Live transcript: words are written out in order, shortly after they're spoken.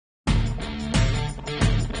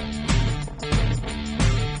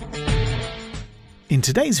In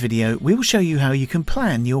today's video, we will show you how you can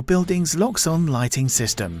plan your building's Loxone lighting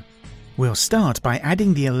system. We'll start by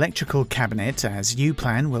adding the electrical cabinet, as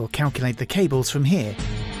uPlan will calculate the cables from here.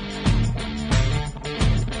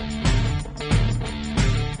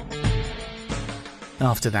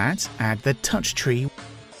 After that, add the touch tree,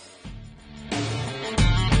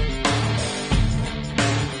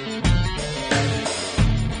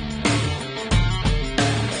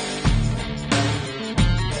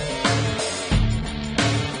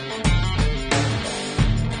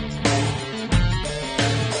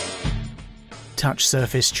 touch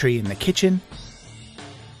surface tree in the kitchen,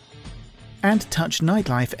 and touch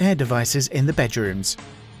nightlife air devices in the bedrooms.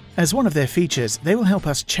 As one of their features, they will help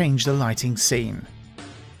us change the lighting scene.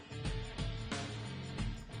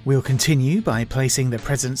 We'll continue by placing the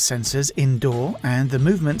presence sensors indoor and the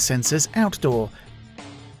movement sensors outdoor,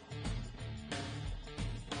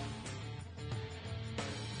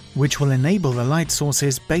 which will enable the light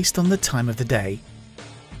sources based on the time of the day.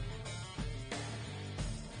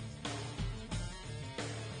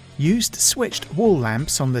 Used switched wall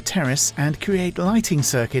lamps on the terrace and create lighting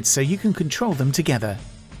circuits so you can control them together.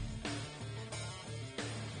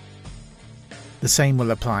 The same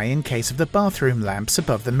will apply in case of the bathroom lamps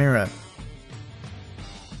above the mirror.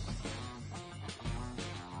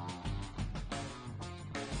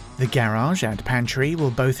 The garage and pantry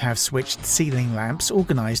will both have switched ceiling lamps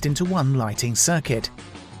organized into one lighting circuit.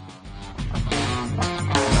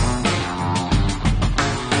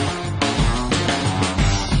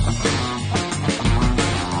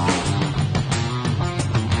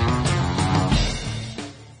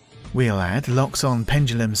 We'll add Loxone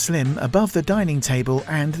Pendulum Slim above the dining table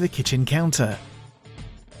and the kitchen counter.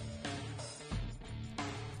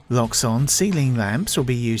 Loxone ceiling lamps will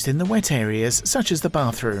be used in the wet areas such as the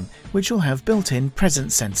bathroom, which will have built-in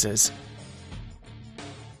presence sensors.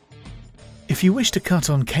 If you wish to cut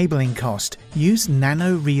on cabling cost, use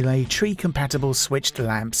nano relay tree-compatible switched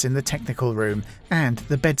lamps in the technical room and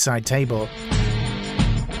the bedside table.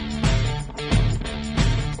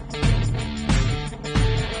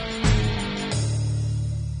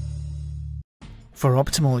 For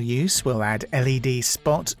optimal use, we'll add LED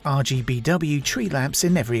spot RGBW tree lamps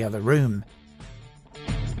in every other room.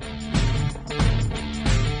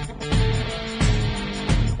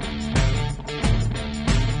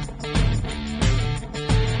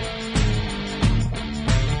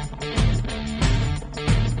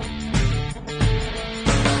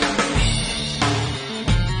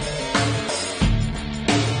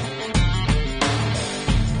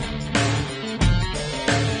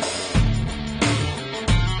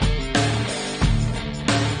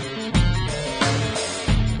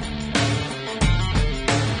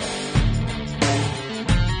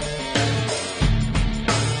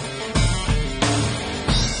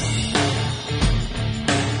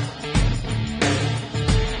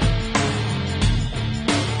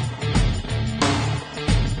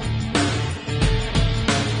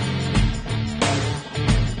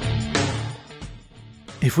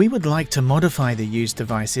 If we would like to modify the used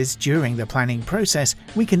devices during the planning process,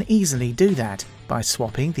 we can easily do that by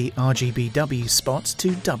swapping the RGBW spots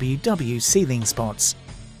to WW ceiling spots.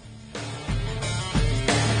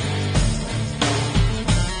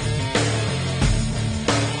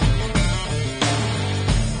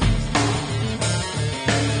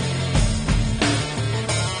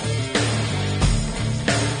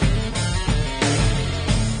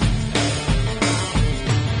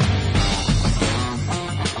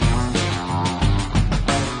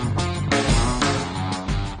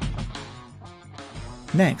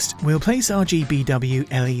 Next, we'll place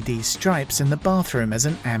RGBW LED stripes in the bathroom as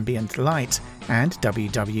an ambient light and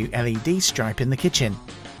WW LED stripe in the kitchen.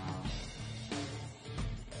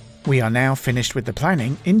 We are now finished with the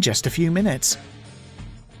planning in just a few minutes.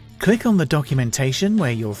 Click on the documentation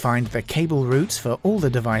where you'll find the cable routes for all the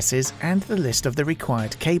devices and the list of the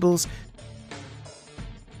required cables,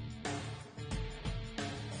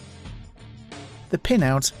 the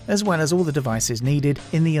pinouts, as well as all the devices needed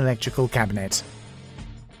in the electrical cabinet.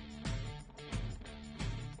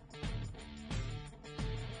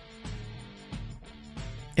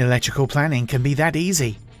 Electrical planning can be that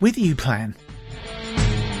easy with uPlan.